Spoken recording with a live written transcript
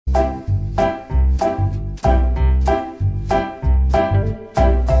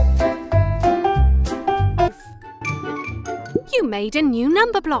made a new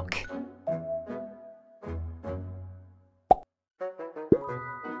number block.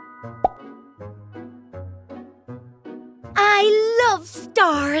 I love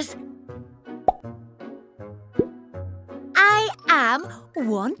stars. I am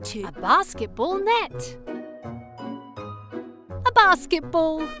 1, 2. A basketball net. A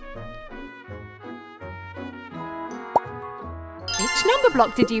basketball. Which number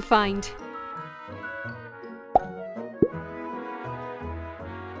block did you find?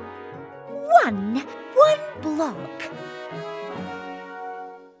 One block.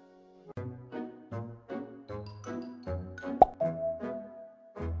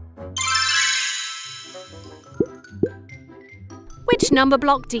 Which number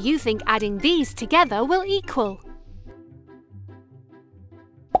block do you think adding these together will equal?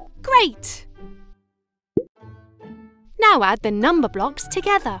 Great! Now add the number blocks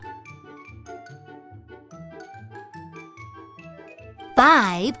together.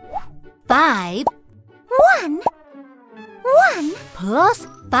 5, 5. 1 plus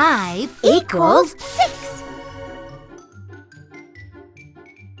 5 equals 6.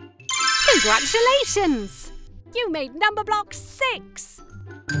 Congratulations! You made number block 6.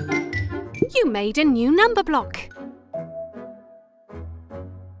 You made a new number block.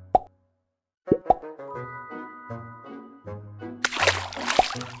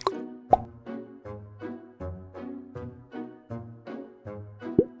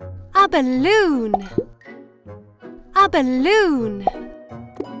 A balloon. A balloon.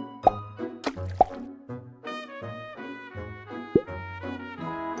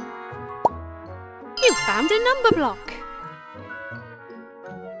 You found a number block.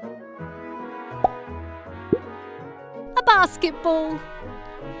 A basketball.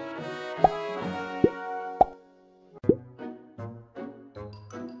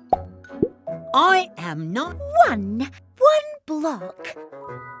 I am not One block.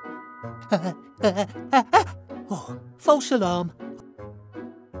 Oh, false alarm.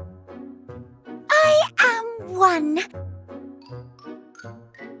 I am 1.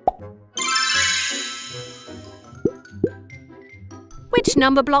 Which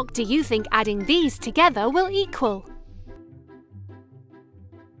number block do you think adding these together will equal?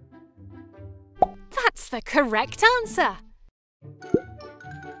 That's the correct answer.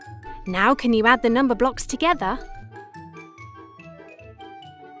 Now can you add the number blocks together?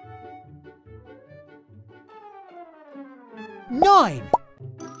 Nine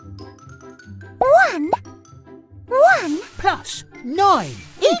 1 plus 9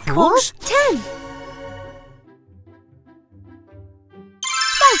 equals 10.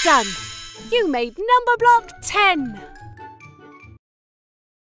 Well done! You made number block 10.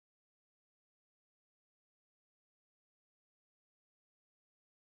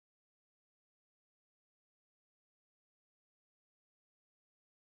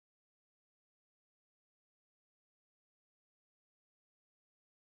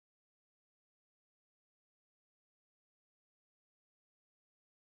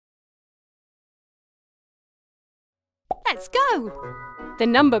 Let's go! The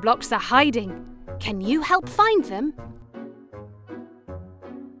number blocks are hiding. Can you help find them?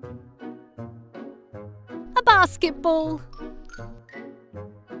 A basketball.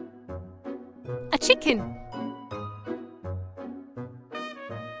 A chicken.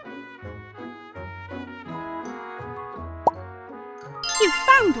 You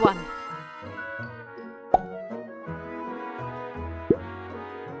found one.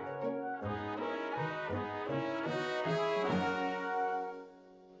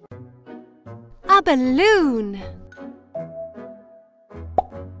 A balloon.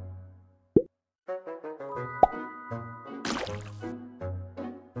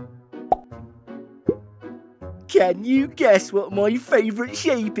 Can you guess what my favourite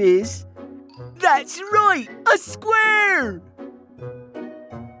shape is? That's right, a square!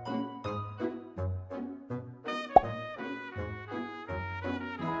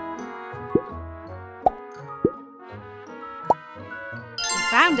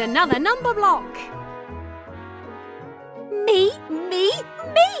 Found another number block. Me.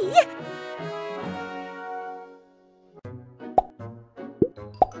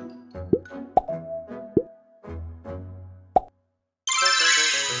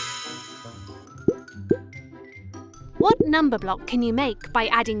 What number block can you make by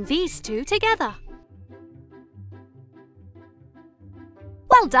adding these two together?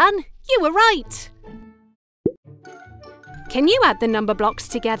 Well done! You were right! Can you add the number blocks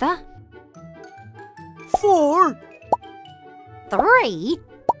together? 4 3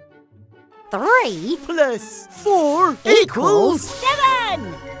 plus 4 equals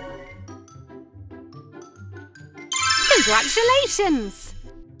 7. Congratulations!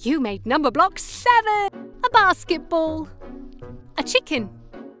 You made number block 7. A basketball. A chicken.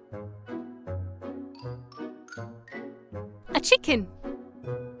 A chicken.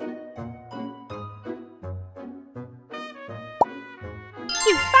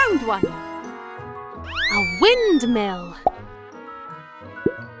 You found one. A windmill.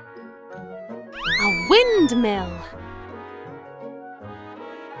 A windmill.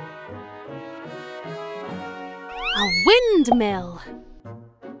 A windmill.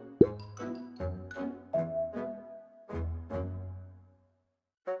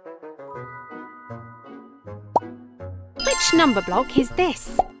 Which number block is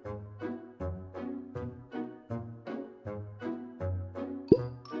this?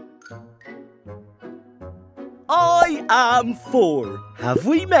 I am 4. Have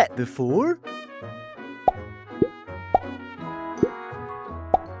we met before?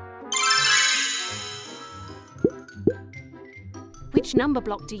 Which number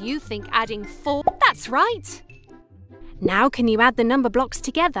block do you think adding 4? That's right! Now can you add the number blocks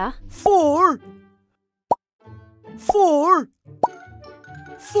together? 4. 4.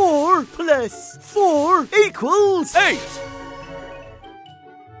 4 plus 4 equals 8.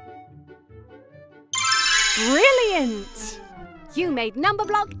 Brilliant! You made number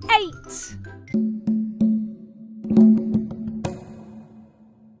block 8.